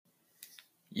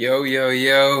Yo, yo,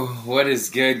 yo, what is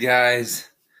good, guys?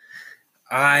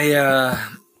 I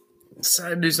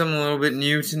decided to do something a little bit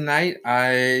new tonight.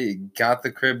 I got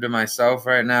the crib to myself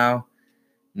right now.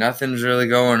 Nothing's really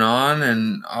going on,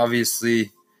 and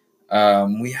obviously,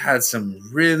 we had some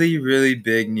really, really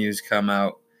big news come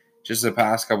out just the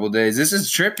past couple of days. This is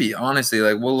trippy, honestly.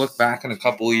 Like, we'll look back in a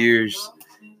couple of years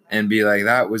and be like,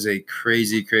 that was a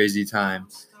crazy, crazy time.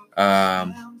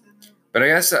 But I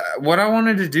guess what I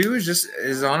wanted to do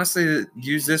is honestly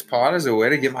use this pod as a way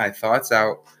to get my thoughts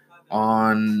out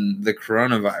on the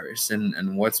coronavirus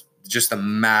and what's just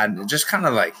just kind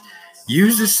of like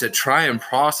use this to try and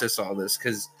process all this,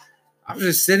 because I was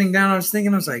just sitting down, I was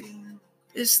thinking, I was like,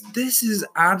 this is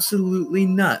absolutely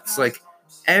nuts. Like,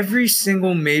 every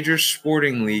single major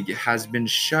sporting league has been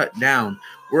shut down.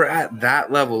 We're at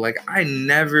that level. Like,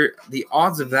 the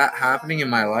odds of that happening in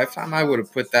my lifetime, I would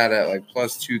have put that at like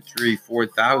plus 2, 3,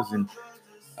 4,000.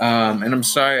 And I'm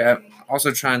sorry, I'm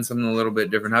also trying something a little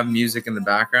bit different. I have music in the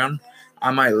background.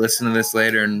 I might listen to this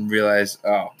later and realize,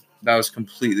 oh, that was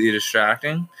completely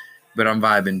distracting, but I'm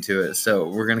vibing to it. So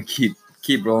we're gonna keep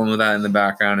rolling with that in the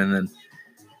background, and then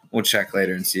we'll check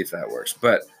later and see if that works.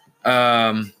 But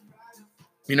I'm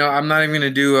not even gonna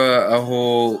do a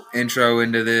whole intro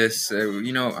into this.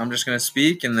 I'm just gonna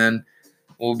speak, and then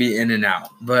we'll be in and out.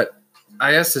 But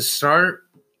I guess to start,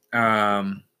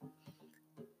 I'll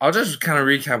just kind of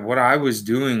recap what I was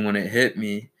doing when it hit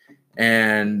me,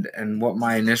 and what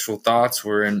my initial thoughts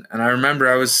were. And I remember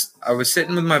I was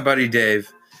sitting with my buddy Dave,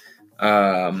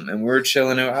 and we're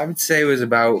chilling. I would say it was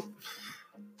about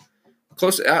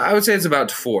close. I would say it's about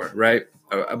 4, right?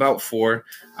 About 4.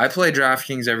 I play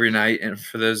DraftKings every night, and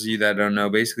for those of you that don't know,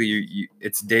 basically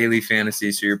it's daily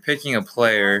fantasy. So you're picking a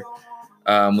player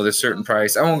with a certain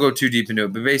price. I won't go too deep into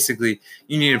it, but basically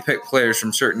you need to pick players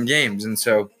from certain games. And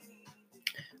so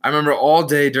I remember all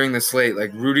day during the slate,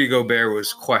 like Rudy Gobert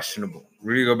was questionable.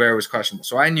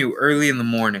 So I knew early in the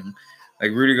morning,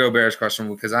 like Rudy Gobert is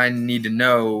questionable, because I need to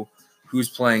know who's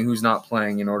playing, who's not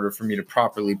playing in order for me to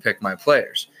properly pick my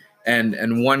players.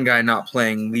 And one guy not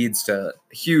playing leads to a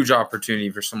huge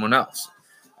opportunity for someone else.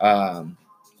 And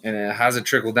it has a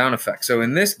trickle-down effect. So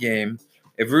in this game,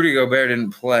 if Rudy Gobert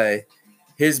didn't play,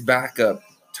 his backup,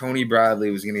 Tony Bradley,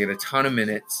 was going to get a ton of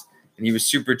minutes, and he was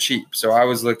super cheap. So I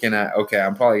was looking at, okay,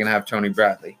 I'm probably going to have Tony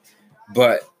Bradley.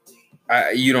 But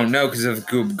you don't know, because if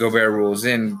Gobert rules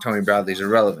in, Tony Bradley's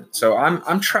irrelevant. So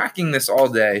I'm tracking this all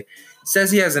day. It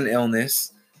says he has an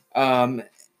illness.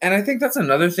 And I think that's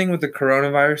another thing with the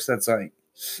coronavirus that's like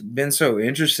been so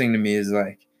interesting to me, is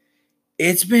like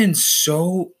it's been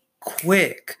so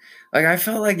quick. Like, I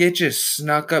felt like it just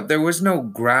snuck up. There was no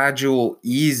gradual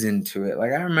ease into it.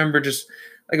 Like, I remember just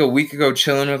like a week ago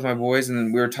chilling with my boys,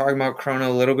 and we were talking about Corona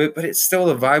a little bit, but it's still,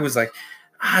 the vibe was like,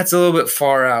 it's a little bit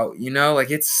far out,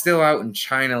 Like, it's still out in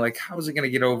China. Like, how is it going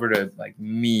to get over to like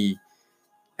me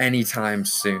anytime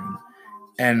soon?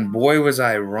 And boy, was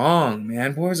I wrong,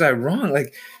 man. Boy, was I wrong.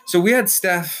 Like, so we had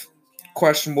Steph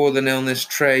questionable with an illness,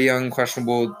 Trae Young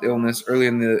questionable with illness early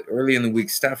in the week.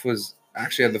 Steph was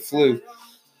actually had the flu,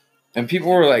 and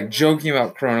people were like joking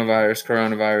about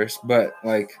coronavirus, but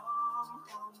like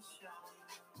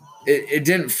it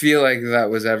didn't feel like that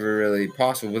was ever really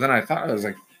possible. But then I thought, I was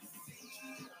like,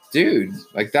 dude,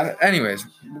 like that. Anyways,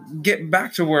 get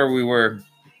back to where we were.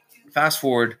 Fast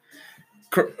forward,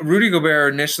 Rudy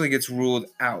Gobert initially gets ruled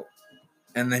out,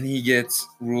 and then he gets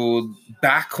ruled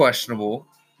back questionable.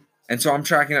 And so I'm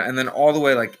tracking it, and then all the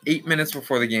way like 8 minutes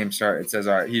before the game starts, it says,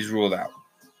 all right, he's ruled out.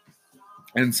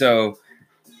 And so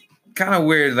kind of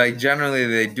weird, like generally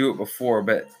they do it before,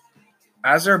 but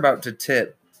as they're about to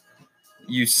tip,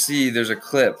 you see there's a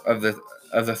clip of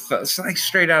it's like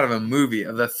straight out of a movie,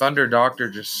 of the Thunder Doctor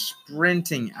just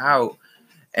sprinting out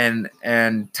and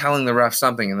telling the ref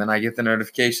something. And then I get the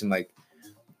notification, like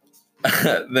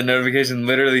the notification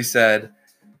literally said,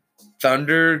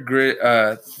 Thunder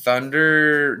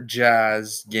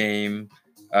Jazz game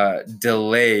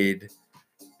delayed,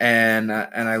 and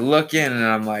I look in, and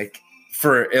I'm like,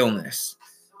 for illness,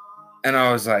 and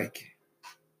I was like,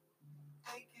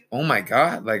 oh my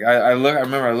god! Like I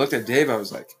remember I looked at Dave. I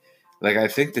was like I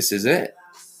think this is it.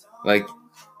 Like,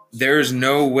 there's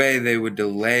no way they would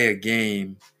delay a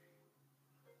game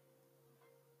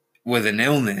with an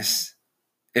illness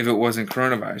if it wasn't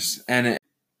coronavirus, and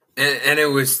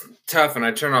it was tough. And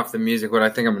I turned off the music. What I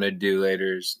think I'm going to do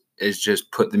later is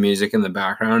just put the music in the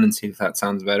background and see if that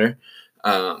sounds better.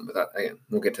 But again,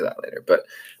 we'll get to that later. But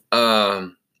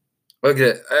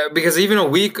because even a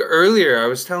week earlier, I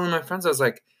was telling my friends, I was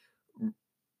like,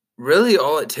 really,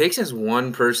 all it takes is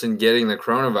one person getting the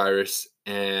coronavirus,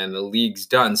 and the league's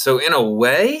done. So in a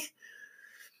way,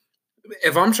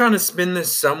 if I'm trying to spin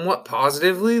this somewhat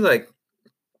positively, like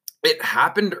it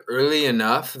happened early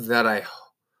enough that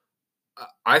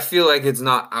I feel like it's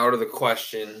not out of the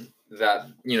question that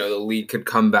the league could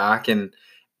come back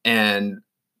and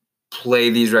play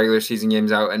these regular season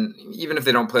games out, and even if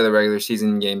they don't play the regular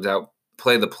season games out,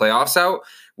 play the playoffs out.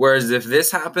 Whereas if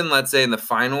this happened, let's say in the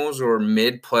finals or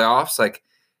mid playoffs, like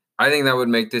I think that would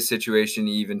make this situation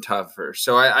even tougher.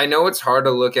 So I know it's hard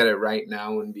to look at it right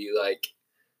now and be like,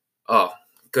 oh,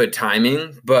 good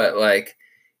timing, but like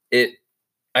it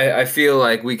I feel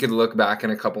like we could look back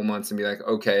in a couple months and be like,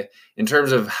 okay, in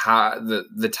terms of how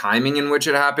the timing in which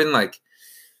it happened, like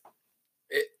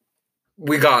it,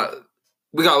 we got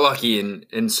we got lucky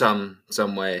in some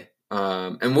way,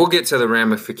 and we'll get to the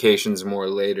ramifications more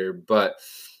later. But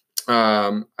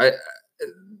I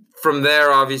from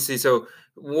there, obviously, so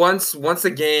once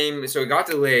the game, so it got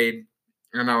delayed,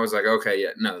 and I was like, okay,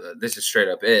 yeah, no, this is straight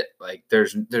up it. Like,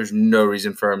 there's no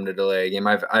reason for him to delay a game.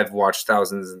 I've watched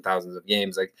thousands and thousands of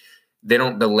games. Like, they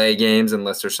don't delay games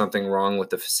unless there's something wrong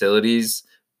with the facilities,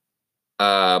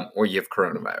 or you have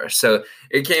coronavirus. So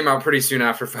it came out pretty soon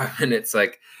after 5 minutes.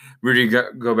 Like, Rudy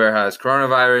Gobert has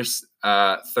coronavirus.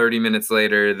 30 minutes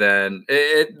later, then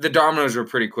the dominoes were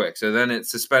pretty quick. So then it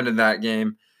suspended that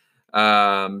game.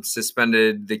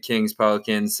 Suspended the Kings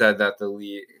Pelicans, said that the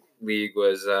league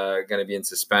was going to be in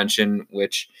suspension,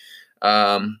 which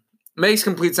makes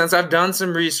complete sense. I've done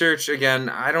some research. Again,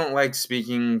 I don't like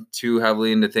speaking too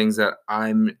heavily into things that I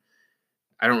don't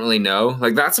really know.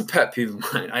 Like, that's a pet peeve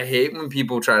of mine. I hate when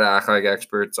people try to act like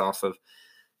experts off of,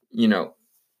 I don't know.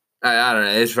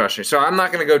 It's frustrating. So I'm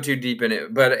not going to go too deep in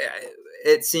it, but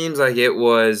it seems like it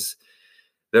was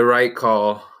the right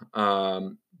call.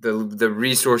 The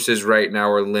resources right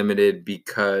now are limited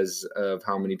because of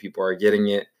how many people are getting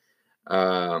it.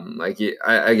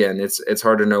 Again, it's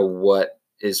hard to know what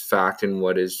is fact and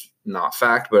what is not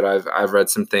fact, but I've read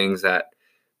some things that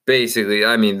basically,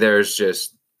 I mean, there's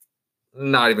just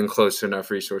not even close to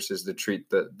enough resources to treat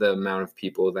the amount of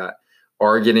people that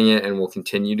are getting it and will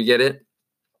continue to get it.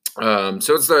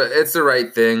 So it's the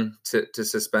right thing to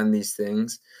suspend these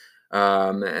things.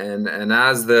 And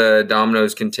as the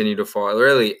dominoes continue to fall,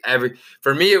 really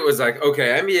for me it was like,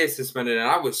 okay, NBA suspended, and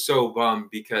I was so bummed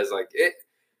because like it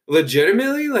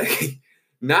legitimately, like,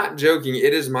 not joking,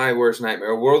 it is my worst nightmare.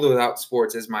 A world without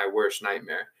sports is my worst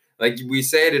nightmare. Like, we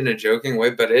say it in a joking way,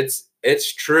 but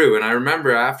it's true. And I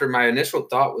remember after my initial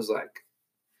thought was like,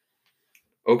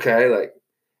 okay, like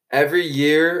every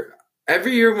year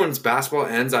when basketball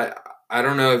ends, I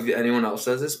don't know if anyone else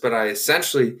does this, but I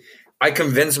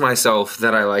convince myself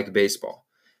that I like baseball.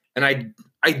 And I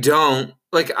don't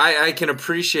like I can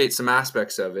appreciate some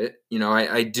aspects of it.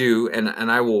 I do, and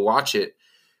I will watch it.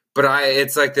 But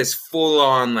it's like this full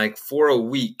on, like, for a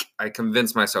week, I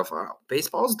convince myself, oh,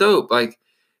 baseball's dope. Like,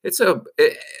 this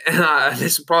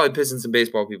is probably pissing some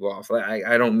baseball people off. Like,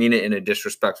 I don't mean it in a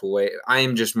disrespectful way. I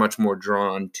am just much more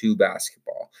drawn to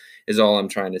basketball, is all I'm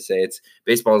trying to say.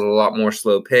 Baseball is a lot more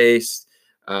slow paced,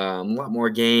 a lot more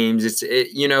games. It's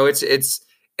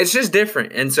just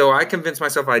different. And so I convinced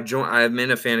myself I'm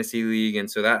in a fantasy league, and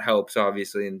so that helps,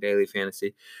 obviously, in daily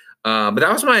fantasy. But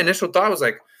that was my initial thought. Was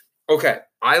like, okay,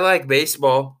 I like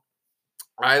baseball.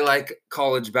 I like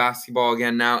college basketball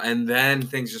again now. And then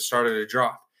things just started to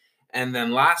drop. And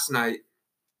then last night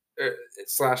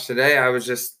 / today, I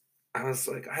was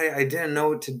like, I didn't know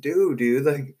what to do, dude.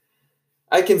 Like,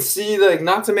 I can see, like,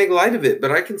 not to make light of it,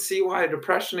 but I can see why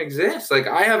depression exists. Like,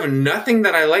 I have nothing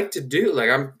that I like to do. Like,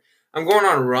 I'm going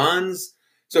on runs.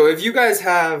 So if you guys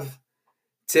have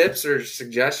tips or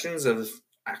suggestions of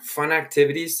fun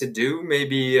activities to do,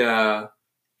 maybe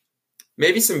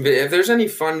if there's any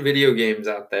fun video games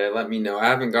out there, let me know. I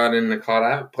haven't gotten into COD. I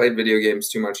haven't played video games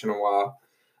too much in a while.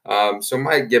 So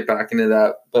might get back into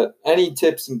that. But any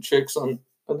tips and tricks on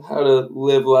how to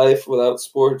live life without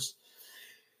sports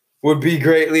would be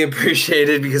greatly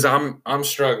appreciated, because I'm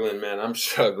struggling, man. I'm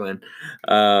struggling.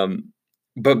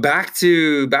 But back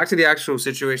to the actual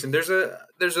situation. There's a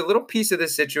little piece of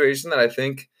this situation that I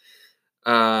think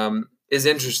is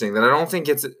interesting, that I don't think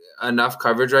gets enough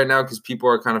coverage right now, because people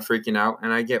are kind of freaking out,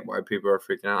 and I get why people are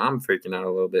freaking out. I'm freaking out a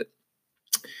little bit.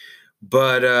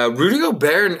 But Rudy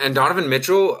Gobert and Donovan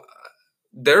Mitchell,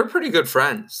 they're pretty good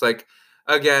friends. Like,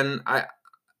 again,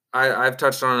 I've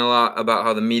touched on a lot about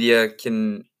how the media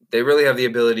they really have the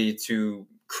ability to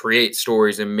create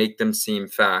stories and make them seem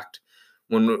fact,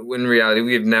 when in reality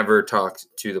we have never talked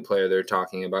to the player they're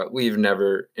talking about. We've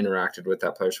never interacted with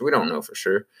that player, so we don't know for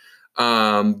sure.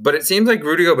 But it seems like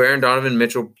Rudy Gobert and Donovan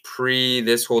Mitchell, pre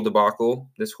this whole debacle,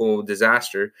 this whole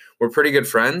disaster, were pretty good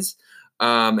friends.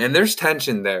 And there's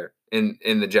tension there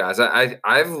in the Jazz.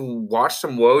 I've watched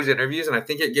some Woj interviews, and I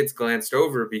think it gets glanced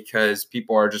over because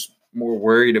people are just more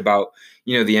worried about,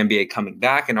 the NBA coming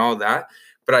back and all that.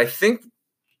 But I think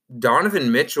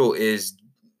Donovan Mitchell is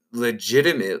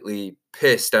legitimately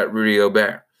pissed at Rudy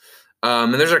Gobert.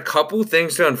 And there's a couple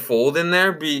things to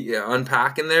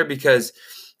unpack in there, because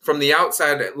from the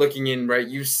outside looking in, right,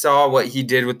 you saw what he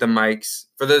did with the mics.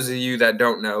 For those of you that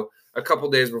don't know, a couple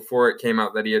days before it came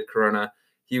out that he had corona,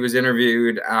 he was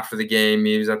interviewed after the game.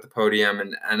 He was at the podium,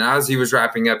 and as he was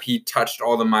wrapping up, he touched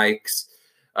all the mics.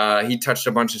 He touched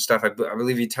a bunch of stuff. I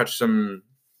believe he touched some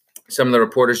of the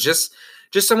reporters, just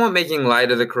somewhat making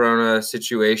light of the corona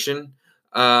situation.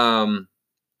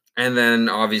 And then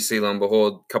obviously, lo and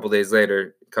behold, a couple days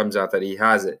later, it comes out that he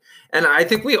has it. And I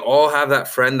think we all have that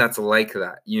friend that's like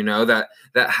that,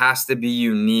 that has to be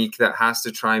unique, that has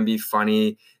to try and be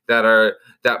funny, that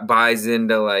buys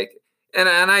into like, and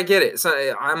I get it.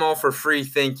 So I'm all for free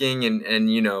thinking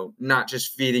and not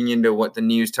just feeding into what the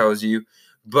news tells you,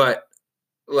 but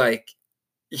like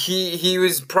he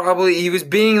was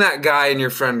being that guy in your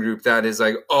friend group that is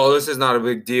like, oh, this is not a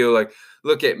big deal. Like,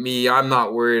 look at me. I'm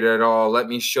not worried at all. Let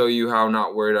me show you how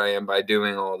not worried I am by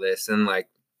doing all this. And like,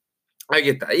 I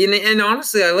get that. And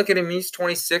honestly, I look at him, he's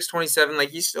 26, 27, like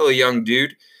he's still a young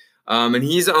dude. And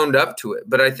he's owned up to it.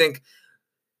 But I think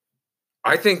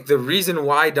the reason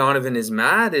why Donovan is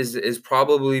mad is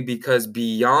probably because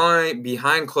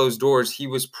behind closed doors, he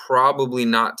was probably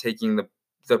not taking the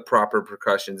proper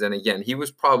precautions. And again, he was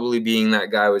probably being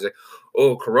that guy who was like,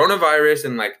 oh, coronavirus,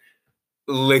 and like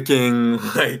licking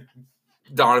like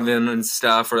Donovan and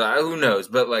stuff, or who knows,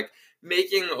 but like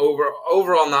making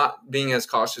overall not being as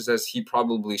cautious as he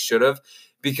probably should have,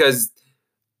 because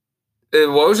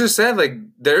what was just said, like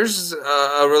there's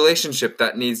a relationship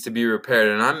that needs to be repaired,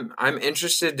 and I'm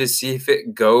interested to see if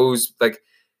it goes like,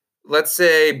 let's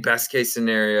say best case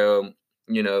scenario,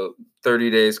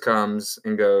 30 days comes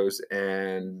and goes,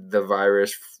 and the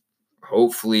virus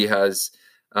hopefully has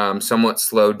somewhat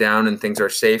slowed down and things are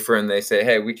safer, and they say,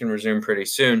 hey, we can resume pretty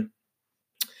soon.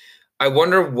 I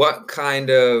wonder what kind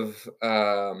of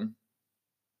I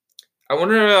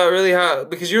wonder really how,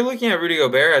 because you're looking at Rudy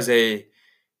Gobert as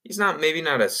he's maybe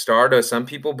not a star to some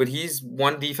people, but he's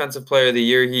one defensive player of the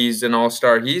year. He's an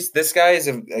all-star. This guy is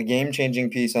a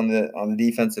game-changing piece on the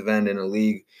defensive end in a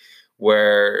league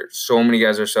where so many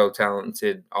guys are so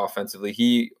talented offensively.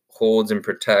 He holds and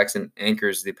protects and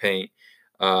anchors the paint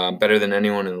better than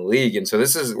anyone in the league. And so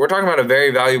we're talking about a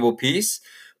very valuable piece,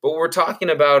 but we're talking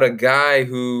about a guy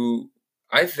who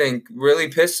I think really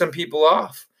pissed some people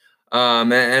off.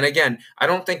 And again, I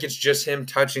don't think it's just him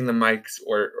touching the mics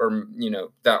or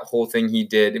that whole thing he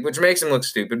did, which makes him look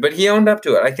stupid, but he owned up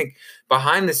to it. I think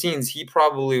behind the scenes, he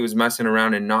probably was messing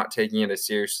around and not taking it as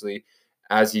seriously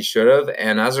as he should have.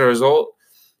 And as a result,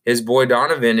 his boy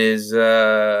Donovan is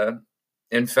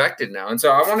infected now. And so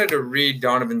I wanted to read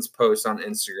Donovan's post on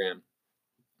Instagram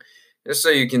just so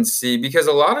you can see, because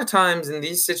a lot of times in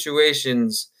these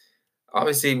situations,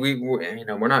 obviously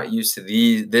we're not used to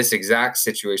this exact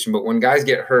situation, but when guys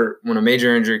get hurt, when a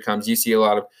major injury comes, you see a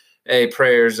lot of, hey,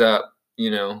 prayers up.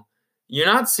 You're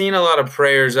not seeing a lot of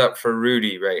prayers up for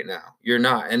Rudy right now. You're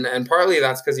not, and partly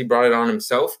that's because he brought it on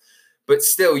himself. But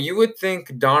still, you would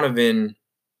think Donovan,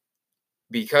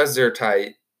 because they're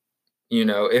tight,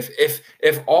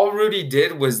 if all Rudy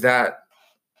did was that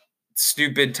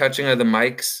stupid touching of the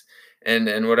mics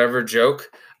and whatever joke,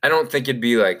 I don't think it'd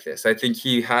be like this. I think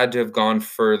he had to have gone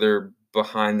further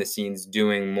behind the scenes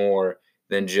doing more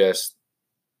than just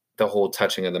the whole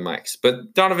touching of the mics.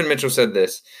 But Donovan Mitchell said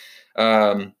this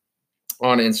on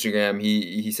Instagram.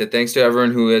 He said, thanks to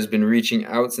everyone who has been reaching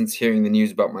out since hearing the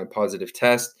news about my positive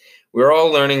test. We're all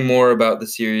learning more about the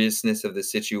seriousness of the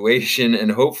situation, and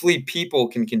hopefully people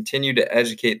can continue to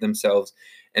educate themselves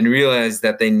and realize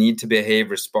that they need to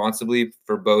behave responsibly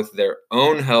for both their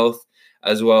own health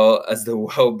as well as the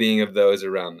well-being of those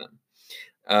around them.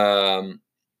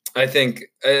 I think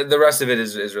the rest of it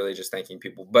is really just thanking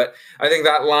people. But I think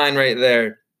that line right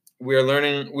there, we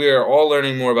are all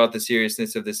learning more about the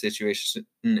seriousness of the situation,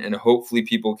 and hopefully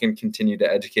people can continue to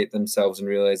educate themselves and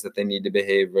realize that they need to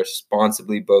behave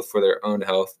responsibly, both for their own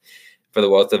health, for the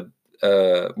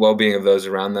well-being of those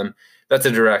around them. That's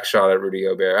a direct shot at Rudy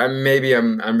Gobert. Maybe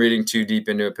I'm reading too deep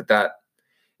into it, but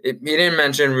he didn't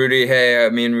mention Rudy. Hey,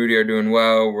 me and Rudy are doing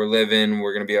well. We're living.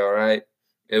 We're gonna be all right.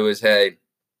 It was, hey,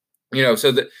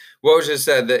 so Woj just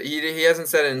said that he hasn't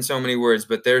said it in so many words,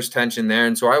 but there's tension there.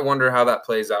 And so I wonder how that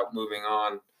plays out moving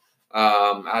on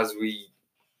as we,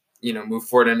 move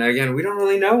forward. And again, we don't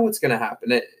really know what's going to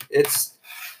happen.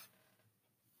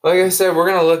 Like I said, we're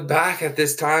gonna look back at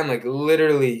this time. Like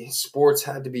literally, sports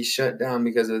had to be shut down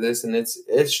because of this, and it's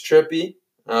trippy.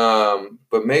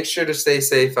 But make sure to stay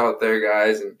safe out there,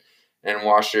 guys, and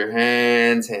wash your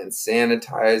hands, hand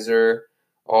sanitizer,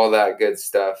 all that good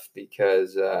stuff.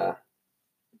 Because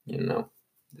you know,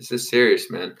 this is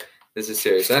serious, man. This is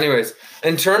serious. Anyways,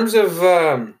 in terms of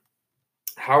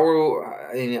how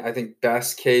I think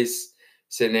best case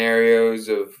scenarios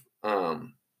of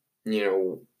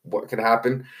what could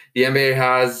happen. The NBA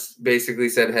has basically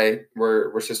said, "Hey,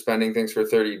 we're suspending things for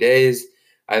 30 days."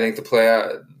 I think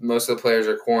most of the players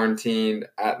are quarantined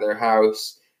at their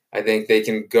house. I think they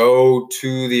can go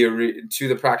to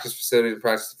the practice facility to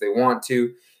practice if they want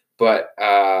to, but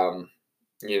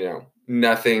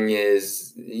nothing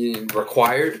is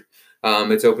required.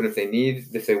 It's open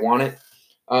if they want it.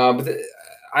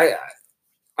 I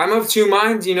I'm of two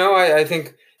minds. I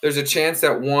think there's a chance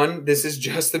that this is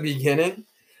just the beginning.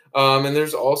 And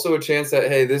there's also a chance that,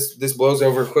 hey, this blows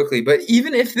over quickly. But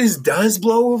even if this does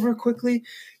blow over quickly,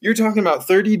 you're talking about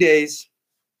 30 days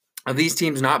of these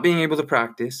teams not being able to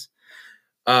practice.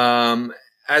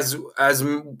 As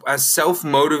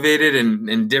self-motivated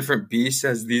and different beasts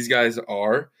as these guys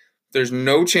are, there's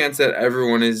no chance that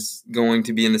everyone is going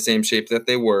to be in the same shape that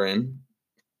they were in.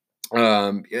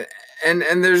 And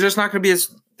there's just not going to be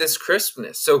this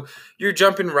crispness. So you're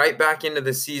jumping right back into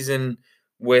the season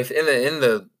with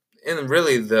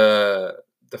really the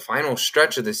final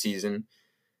stretch of the season.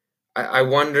 I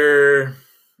wonder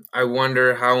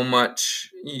how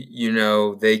much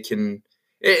they can.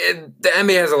 The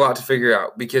NBA has a lot to figure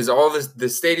out because all the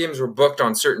stadiums were booked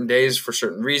on certain days for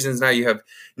certain reasons. Now you have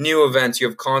new events, you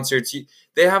have concerts.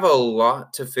 They have a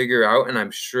lot to figure out, and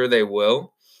I'm sure they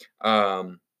will.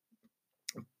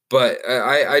 But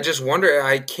I just wonder.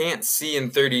 I can't see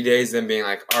in 30 days them being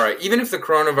like, all right, even if the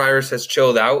coronavirus has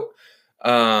chilled out,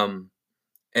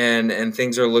 and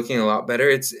things are looking a lot better,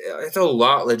 it's a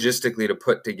lot logistically to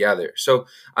put together. So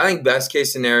I think best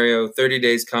case scenario, 30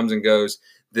 days comes and goes.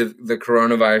 The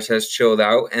coronavirus has chilled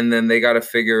out, and then they got to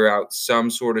figure out some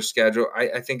sort of schedule.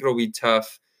 I think it'll be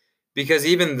tough because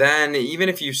even then, even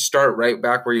if you start right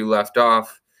back where you left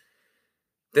off,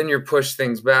 then you're pushed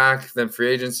things back. Then free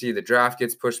agency, the draft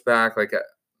gets pushed back. Like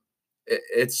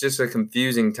it's just a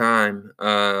confusing time.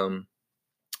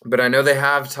 But I know they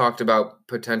have talked about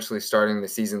potentially starting the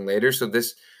season later. So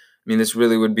this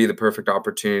really would be the perfect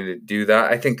opportunity to do that.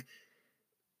 I think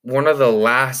one of the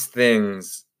last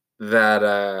things that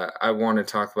I want to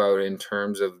talk about in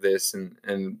terms of this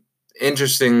and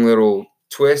interesting little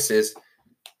twist is,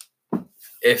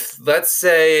 if let's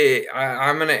say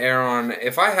I'm going to err on,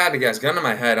 if I had to guess, gun to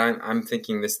my head, I'm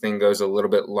thinking this thing goes a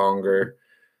little bit longer.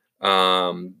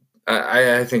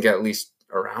 I think at least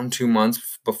around 2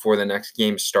 months before the next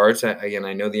game starts. Again,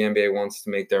 I know the NBA wants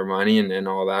to make their money and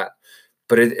all that,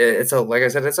 but it's like I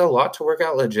said, it's a lot to work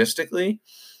out logistically.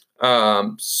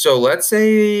 So let's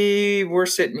say we're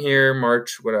sitting here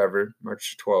March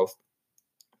 12th.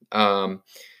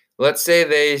 Let's say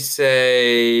they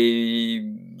say,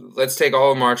 let's take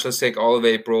all of March, let's take all of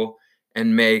April,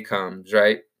 and May comes,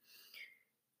 right?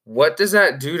 What does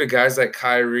that do to guys like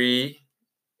Kyrie,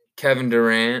 Kevin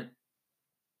Durant?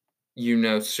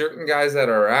 Certain guys that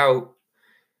are out,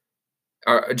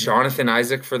 are Jonathan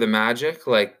Isaac for the Magic.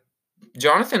 Like,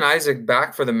 Jonathan Isaac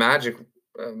back for the Magic,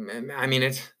 it's going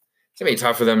to be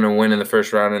tough for them to win in the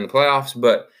first round in the playoffs,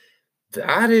 but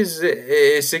that is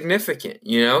significant,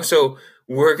 So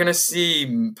we're going to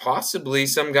see possibly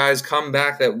some guys come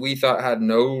back that we thought had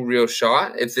no real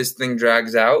shot if this thing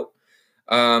drags out.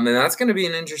 And that's going to be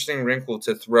an interesting wrinkle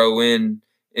to throw into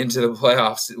the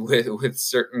playoffs with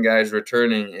certain guys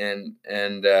returning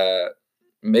and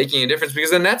making a difference,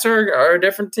 because the Nets are a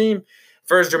different team.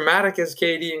 For as dramatic as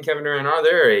KD and Kevin Durant are,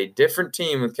 they're a different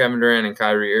team with Kevin Durant and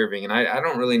Kyrie Irving. And I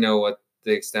don't really know what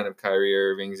the extent of Kyrie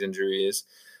Irving's injury is.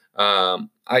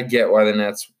 I get why the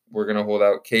Nets were going to hold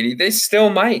out KD. They still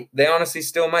might. They honestly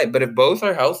still might. But if both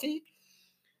are healthy,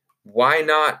 why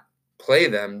not play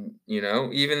them?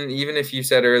 Even if you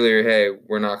said earlier, hey,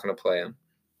 we're not going to play them,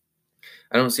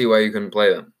 I don't see why you couldn't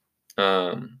play them.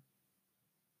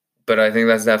 But I think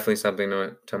that's definitely something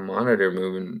to monitor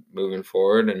moving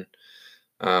forward. And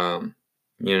I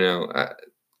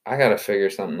got to figure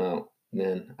something out.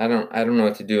 Man, I don't know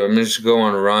what to do. I'm gonna just go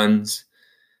on runs.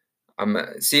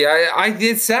 I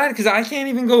get sad because I can't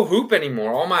even go hoop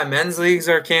anymore. All my men's leagues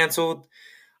are canceled.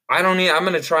 I'm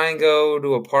gonna try and go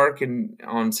to a park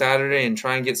on Saturday and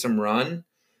try and get some run.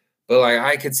 But like,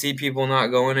 I could see people not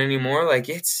going anymore. Like,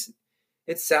 it's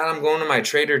sad. I'm going to my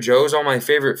Trader Joe's. All my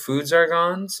favorite foods are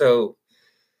gone. So,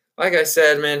 like I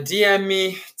said, man, DM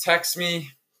me, text me,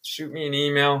 shoot me an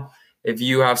email. if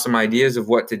you have some ideas of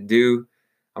what to do.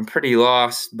 I'm pretty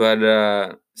lost,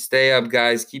 but stay up,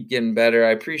 guys. Keep getting better.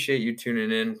 I appreciate you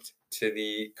tuning in to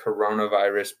the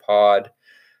coronavirus pod.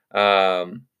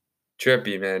 Trippy,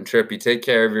 man, Trippy. Take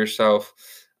care of yourself.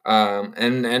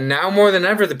 And now more than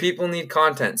ever, the people need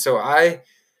content. So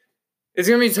it's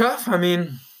gonna be tough. I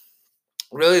mean,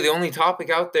 really, the only topic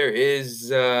out there is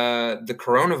the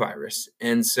coronavirus,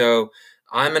 and so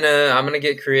I'm gonna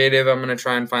get creative. I'm gonna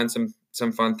try and find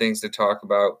some fun things to talk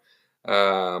about.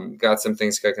 Got some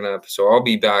things cooking up, so I'll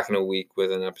be back in a week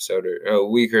with an episode or a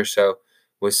week or so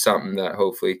with something that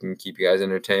hopefully can keep you guys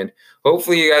entertained.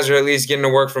 Hopefully, you guys are at least getting to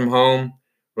work from home,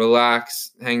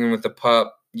 relax, hanging with the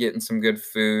pup, getting some good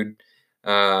food.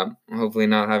 Hopefully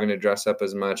not having to dress up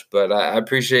as much, but I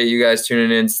appreciate you guys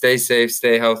tuning in. Stay safe,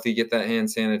 stay healthy, get that hand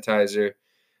sanitizer.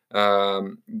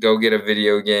 Go get a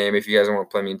video game. If you guys want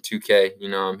to play me in 2K, you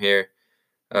know I'm here.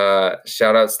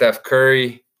 Shout out Steph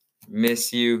Curry.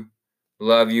 Miss you.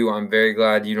 Love you. I'm very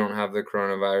glad you don't have the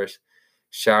coronavirus.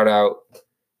 Shout out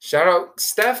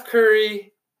Steph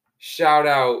Curry. Shout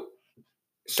out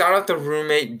the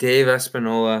roommate Dave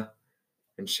Espinola.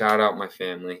 And shout out my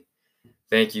family.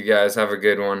 Thank you guys. Have a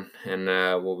good one. And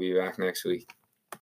we'll be back next week.